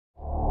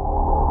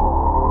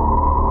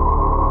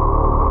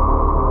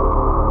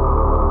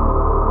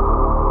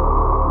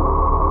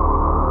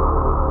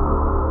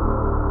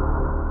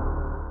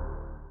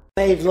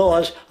Man-made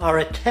laws are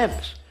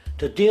attempts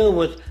to deal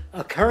with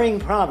occurring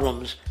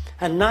problems,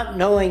 and not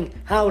knowing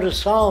how to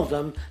solve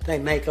them, they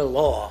make a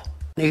law.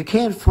 You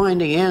can't find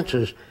the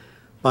answers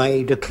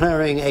by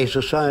declaring a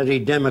society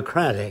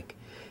democratic.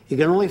 You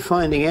can only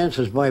find the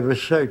answers by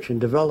research and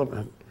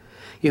development.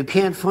 You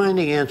can't find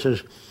the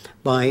answers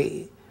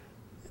by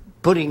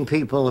putting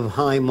people of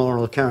high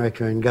moral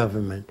character in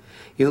government.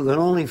 You can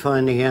only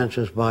find the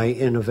answers by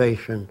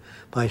innovation,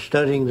 by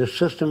studying the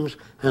systems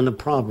and the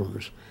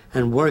problems,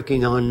 and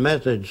working on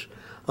methods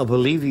of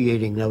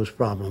alleviating those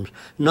problems,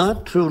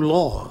 not through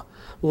law.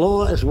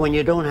 Law is when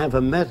you don't have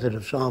a method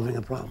of solving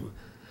a problem.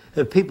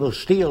 If people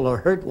steal or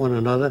hurt one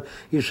another,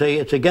 you say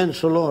it's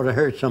against the law to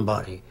hurt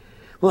somebody.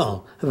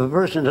 Well, if a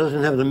person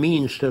doesn't have the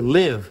means to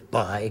live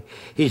by,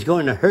 he's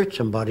going to hurt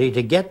somebody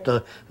to get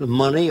the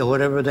money or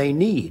whatever they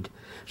need.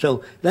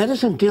 So that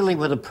isn't dealing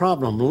with a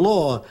problem.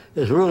 Law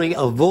is really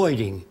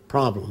avoiding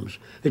problems.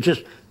 It's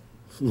just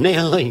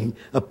nailing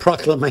a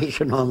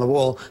proclamation on the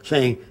wall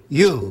saying,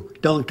 you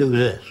don't do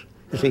this.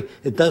 You see,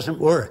 it doesn't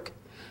work.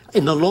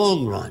 In the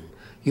long run,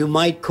 you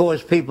might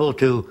cause people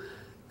to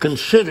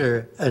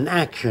consider an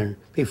action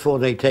before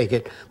they take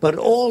it. But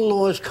all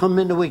laws come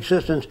into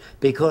existence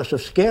because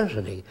of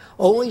scarcity.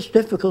 Always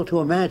difficult to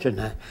imagine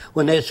that.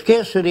 When there's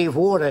scarcity of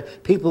water,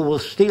 people will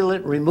steal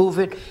it, remove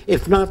it,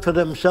 if not for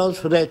themselves,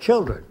 for their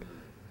children.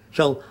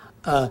 So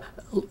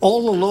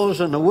all the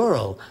laws in the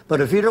world, but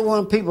if you don't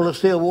want people to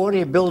steal water,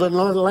 you build an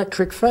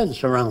electric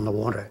fence around the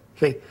water.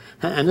 See?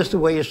 And this is the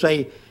way you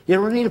say, you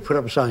don't need to put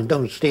up a sign,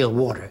 don't steal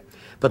water.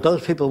 But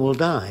those people will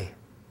die.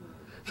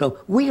 So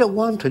we don't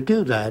want to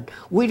do that.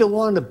 We don't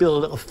want to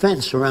build a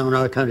fence around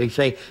our country,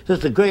 say, this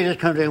is the greatest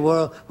country in the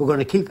world, we're going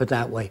to keep it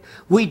that way.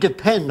 We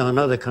depend on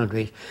other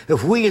countries.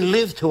 If we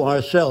live to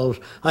ourselves,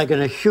 I can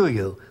assure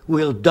you,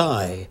 we'll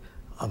die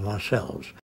of ourselves.